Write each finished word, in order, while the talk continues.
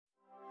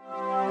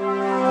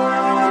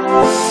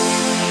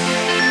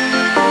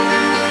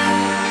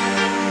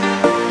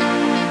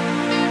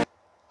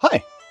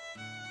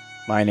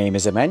My name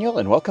is Emmanuel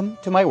and welcome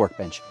to my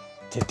workbench.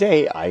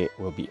 Today I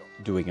will be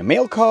doing a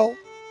mail call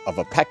of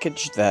a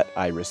package that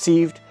I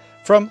received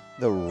from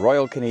the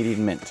Royal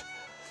Canadian Mint.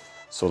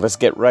 So let's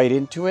get right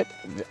into it.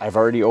 I've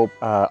already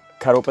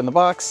cut open the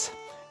box.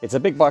 It's a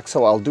big box,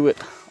 so I'll do it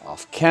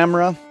off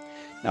camera.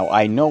 Now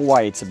I know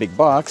why it's a big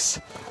box.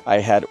 I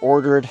had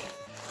ordered,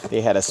 they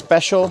had a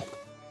special,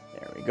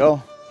 there we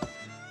go.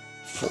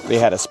 They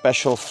had a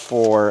special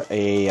for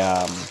a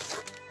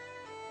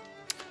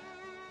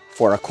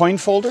coin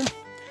folder.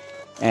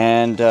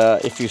 And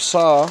if you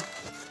saw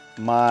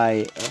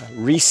my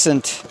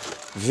recent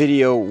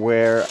video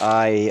where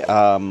I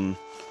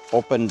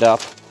opened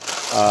up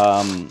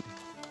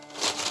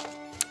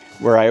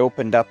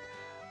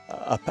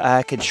a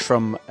package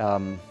from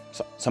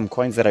some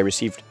coins that I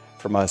received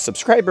from a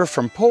subscriber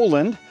from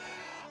Poland,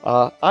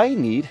 I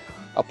need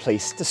a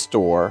place to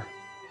store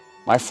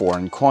my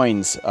foreign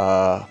coins.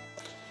 I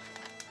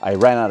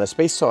ran out of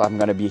space, so I'm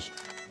going to be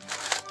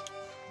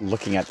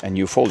looking at a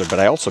new folder, but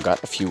I also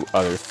got a few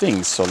other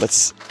things. So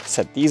let's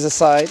set these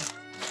aside.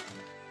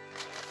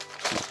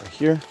 Over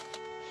here.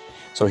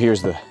 So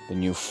here's the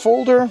new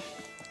folder.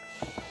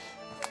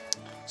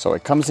 So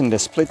it comes in the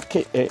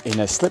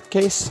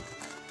slipcase.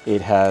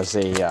 It has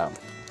a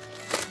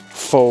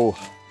faux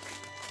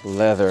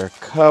leather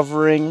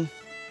covering,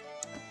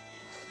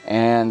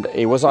 and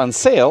it was on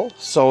sale,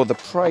 so the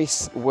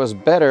price was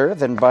better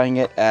than buying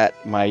it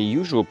at my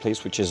usual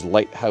place, which is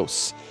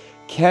Lighthouse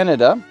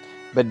Canada.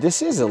 But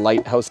this is a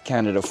Lighthouse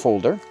Canada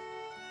folder,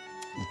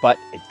 but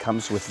it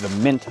comes with the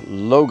Mint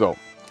logo.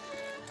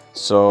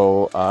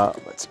 So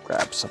let's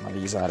grab some of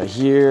these out of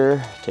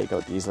here, take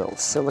out these little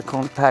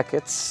silicone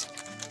packets.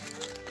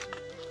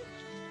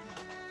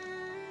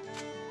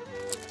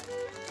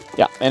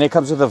 Yeah, and it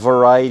comes with a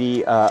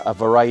variety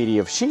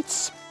of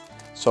sheets.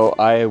 So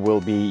I will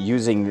be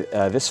using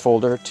this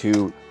folder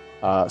to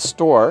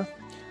store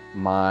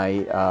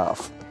my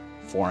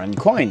foreign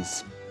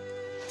coins.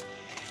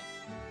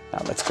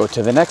 Now let's go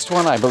to the next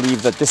one. I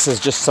believe that this is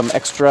just some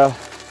extra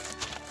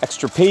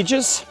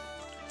pages.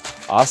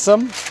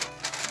 Awesome.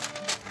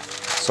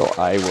 So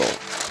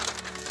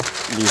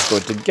these go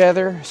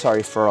together.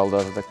 Sorry for all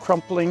the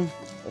crumpling.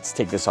 Let's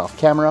take this off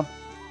camera.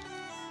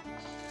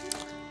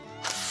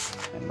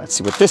 And let's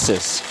see what this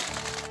is.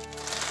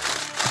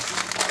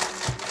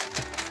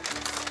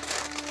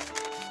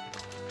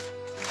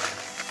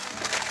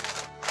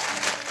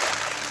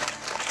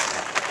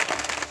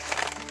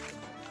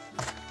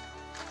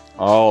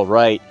 All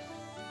right.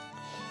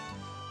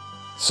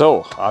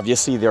 So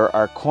obviously there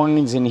are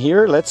coins in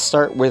here. Let's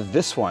start with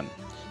this one.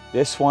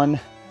 This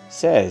one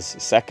says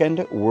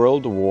Second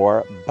World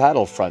War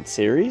Battlefront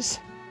Series.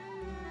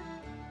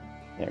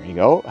 There you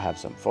go. Have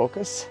some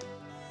focus.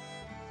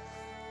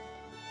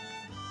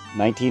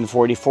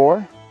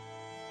 1944,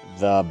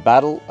 the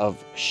Battle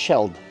of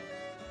Scheld.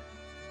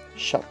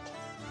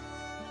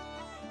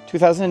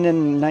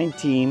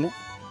 2019,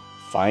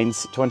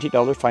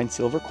 $20 fine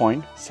silver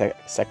coin,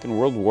 Second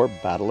World War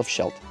Battle of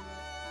Scheld.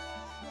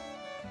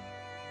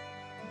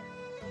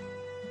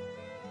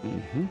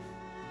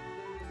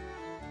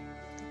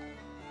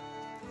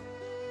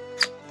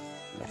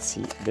 Let's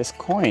see this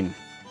coin.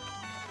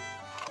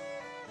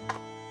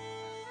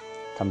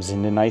 Comes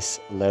in a nice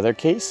leather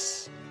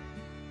case.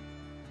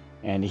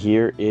 And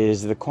here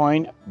is the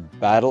coin,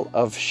 Battle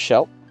of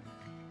Scheld.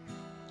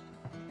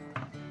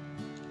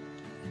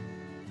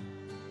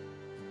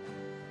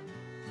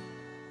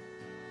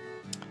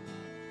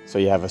 So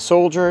you have a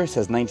soldier, it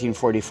says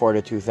 1944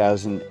 to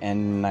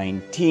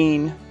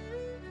 2019.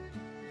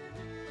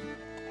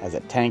 Has a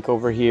tank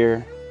over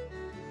here.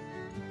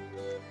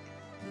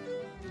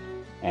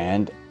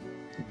 And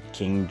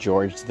King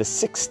George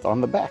VI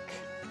on the back.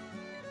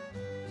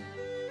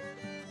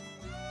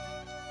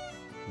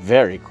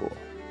 Very cool.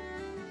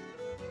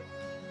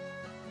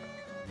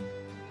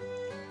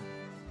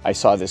 I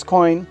saw this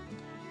coin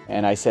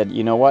and I said,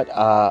 you know what,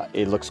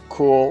 it looks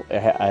cool.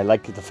 I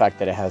like the fact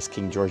that it has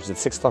King George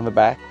VI on the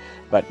back.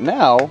 But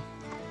now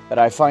that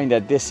I find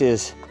that this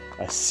is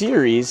a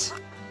series,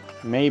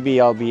 maybe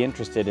I'll be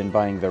interested in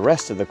buying the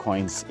rest of the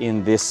coins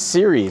in this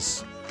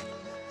series.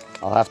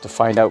 I'll have to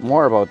find out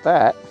more about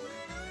that.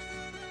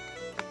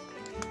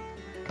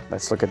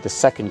 Let's look at the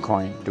second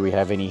coin. Do we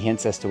have any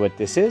hints as to what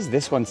this is?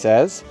 This one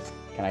says,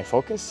 can I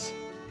focus?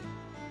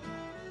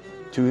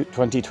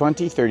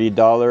 2020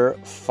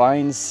 $30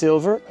 fine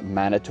silver,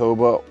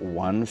 Manitoba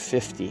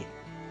 150.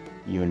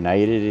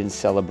 United in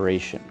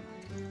celebration.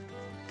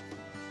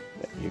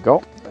 There you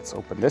go. Let's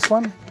open this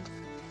one.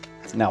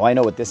 Now I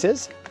know what this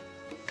is.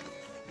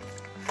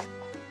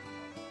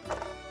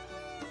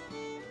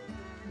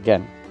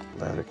 Again,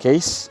 leather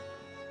case.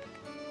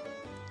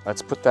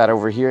 Let's put that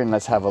over here and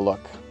let's have a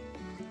look.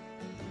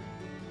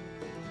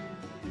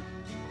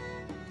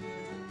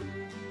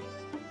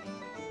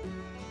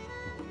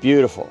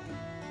 Beautiful.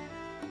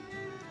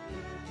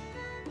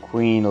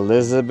 Queen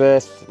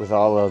Elizabeth with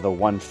all of the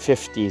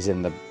 150s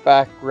in the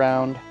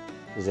background.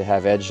 Does it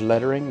have edge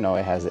lettering? No,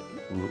 it has it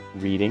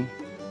reading.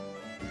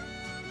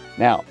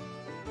 Now,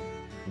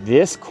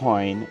 This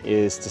coin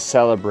is to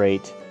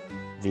celebrate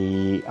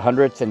the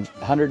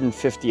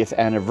 150th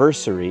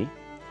anniversary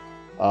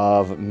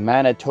of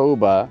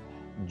Manitoba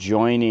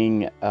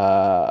joining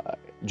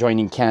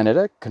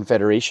Canada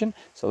Confederation.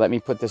 So let me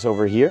put this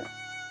over here.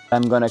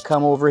 I'm going to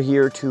come over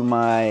here to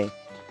my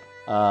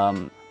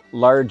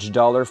large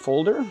dollar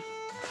folder.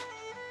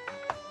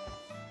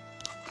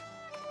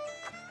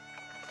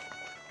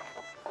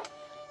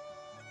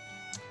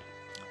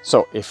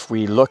 So if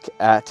we look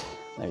at,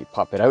 let me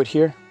pop it out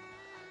here.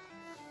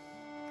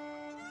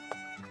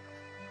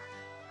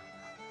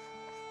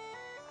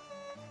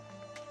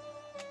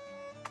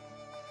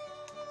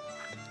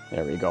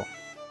 There we go.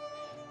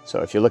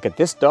 So if you look at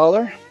this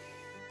dollar,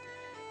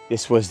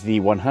 this was the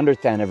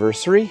 100th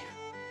anniversary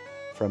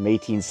from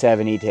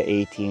 1870 to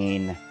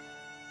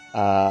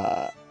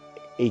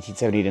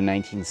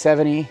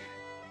 1970,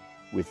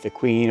 with the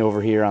Queen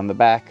over here on the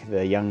back,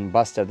 the young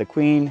bust of the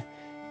Queen.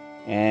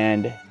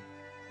 And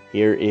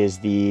here is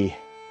the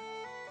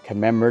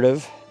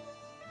commemorative,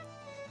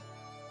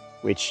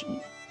 which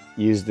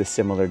used the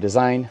similar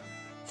design,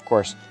 of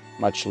course,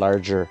 much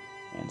larger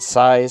in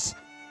size.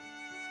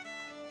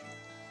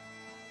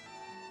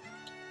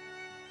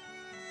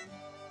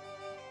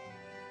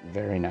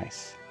 Very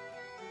nice.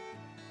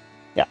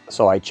 Yeah,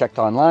 so I checked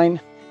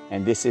online,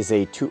 and this is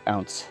a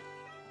 2-ounce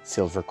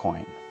silver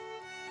coin.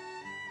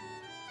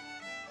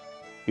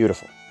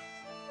 Beautiful.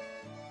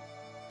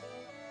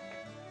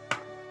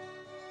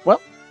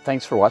 Well,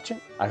 thanks for watching.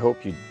 I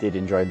hope you did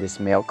enjoy this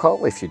mail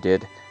call. If you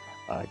did,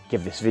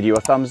 give this video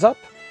a thumbs up.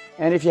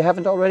 And if you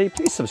haven't already,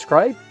 please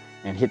subscribe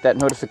and hit that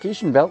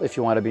notification bell if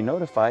you want to be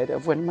notified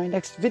of when my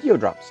next video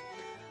drops.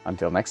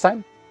 Until next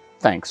time,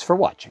 thanks for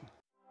watching.